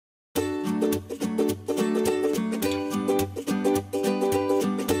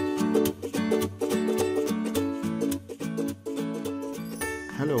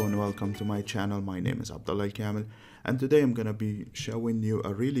welcome to my channel. My name is Abdullah Kamil, and today I'm gonna be showing you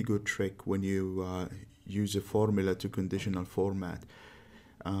a really good trick when you use a formula to conditional format.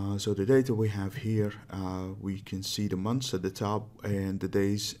 So the data we have here, we can see the months at the top and the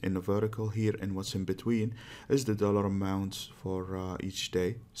days in the vertical here, and what's in between is the dollar amounts for each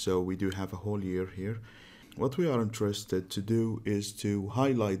day. So we do have a whole year here. What we are interested to do is to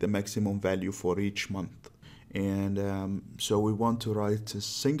highlight the maximum value for each month. And so we want to write a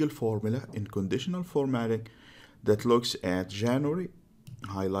single formula in conditional formatting that looks at January,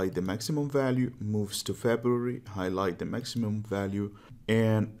 highlight the maximum value, moves to February, highlight the maximum value,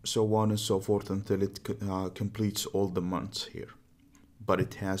 and so on and so forth until it completes all the months here. But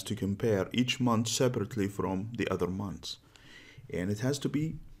it has to compare each month separately from the other months, and it has to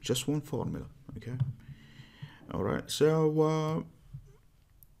be just one formula. Okay. All right. So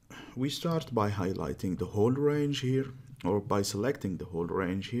we start by highlighting the whole range here, or by selecting the whole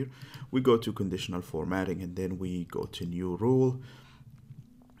range here. We go to conditional formatting, and then we go to new rule,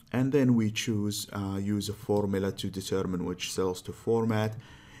 and then we choose use a formula to determine which cells to format,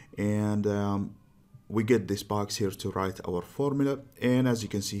 and we get this box here to write our formula. And as you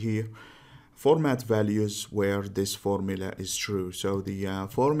can see here, format values where this formula is true. So the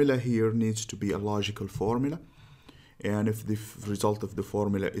formula here needs to be a logical formula. And if the result of the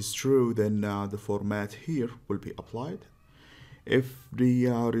formula is true, then the format here will be applied. If the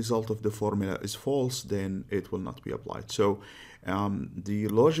result of the formula is false, then it will not be applied. So the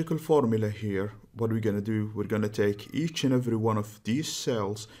logical formula here, what we're going to do, we're going to take each and every one of these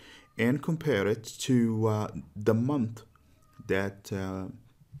cells and compare it to the month that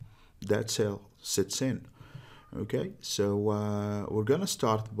that cell sits in. Okay, so we're going to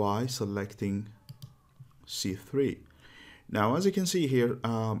start by selecting C3. Now, as you can see here,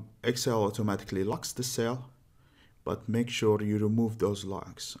 Excel automatically locks the cell, but make sure you remove those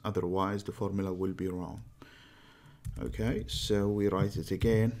locks, otherwise the formula will be wrong. Okay, so we write it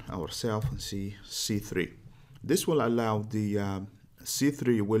again ourselves and see C3. This will allow the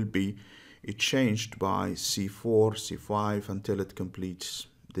C3 will be changed by C4, C5 until it completes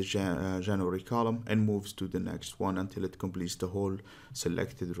the January column and moves to the next one until it completes the whole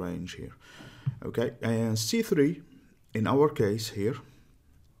selected range here. Okay, and C3, in our case here,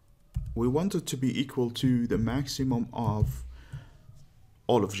 we want it to be equal to the maximum of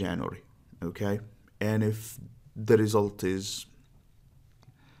all of January. Okay, and if the result is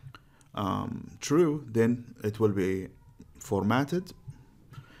true, then it will be formatted.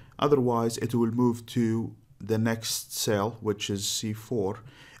 Otherwise, it will move to the next cell, which is C4,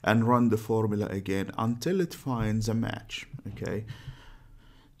 and run the formula again until it finds a match. Okay,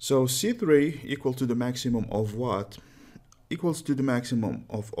 so C3 equal to the maximum of what? Equals to the maximum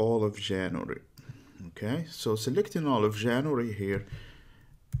of all of January. Okay, so selecting all of January here,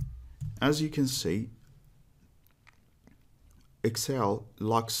 as you can see, Excel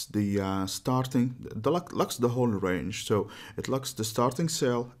locks the locks the whole range. So it locks the starting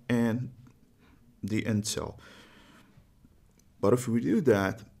cell and the end cell. But if we do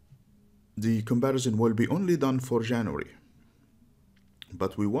that, the comparison will be only done for January.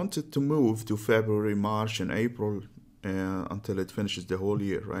 But we want it to move to February, March, and April until it finishes the whole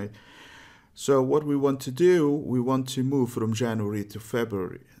year, right? So what we want to do, we want to move from January to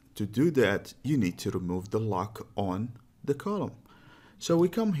February. To do that, you need to remove the lock on the column. So we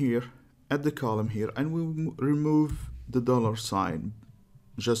come here at the column here, and we remove the dollar sign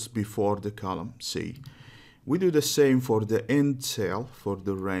just before the column C. We do the same for the end cell for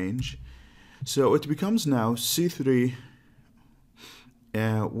the range. So it becomes now C3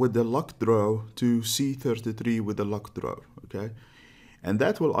 with the locked row to C33 with the locked row. Okay, and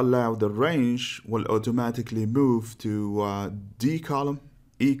that will allow the range will automatically move to D column,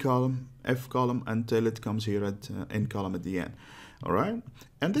 E column, F column until it comes here at N column at the end. All right,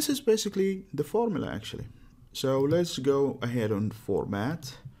 and this is basically the formula actually. So let's go ahead and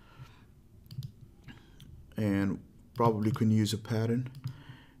format, and probably can use a pattern,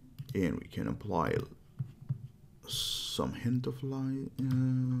 and we can apply some hint of light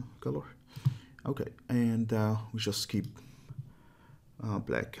color. Okay, and we just keep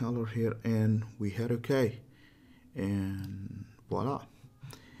black color here, and we hit OK, and voila.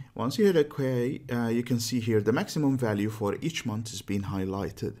 Once you hit OK, you can see here the maximum value for each month is being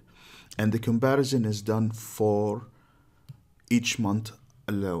highlighted, and the comparison is done for each month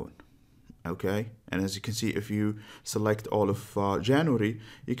alone. Okay, and as you can see, if you select all of January,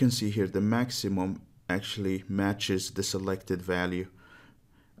 you can see here the maximum actually matches the selected value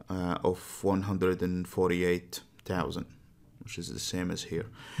of 148,000, which is the same as here.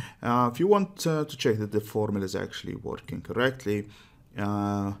 If you want to check that the formula is actually working correctly,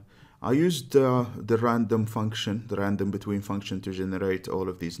 I used the random function, the random between function, to generate all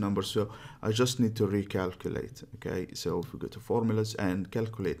of these numbers, so I just need to recalculate. Okay, so if we go to formulas and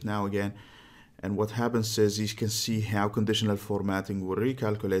calculate now again, and what happens is you can see how conditional formatting will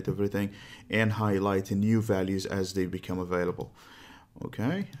recalculate everything and highlight new values as they become available.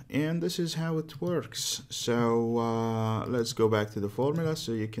 Okay, and this is how it works. So let's go back to the formula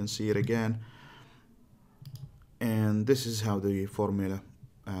so you can see it again. And this is how the formula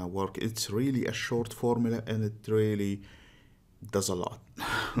work. It's really a short formula and it really does a lot.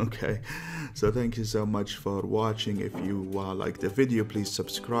 Okay, so thank you so much for watching. If you like the video, please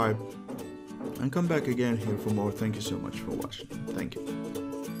subscribe and come back again here for more. Thank you so much for watching. Thank you.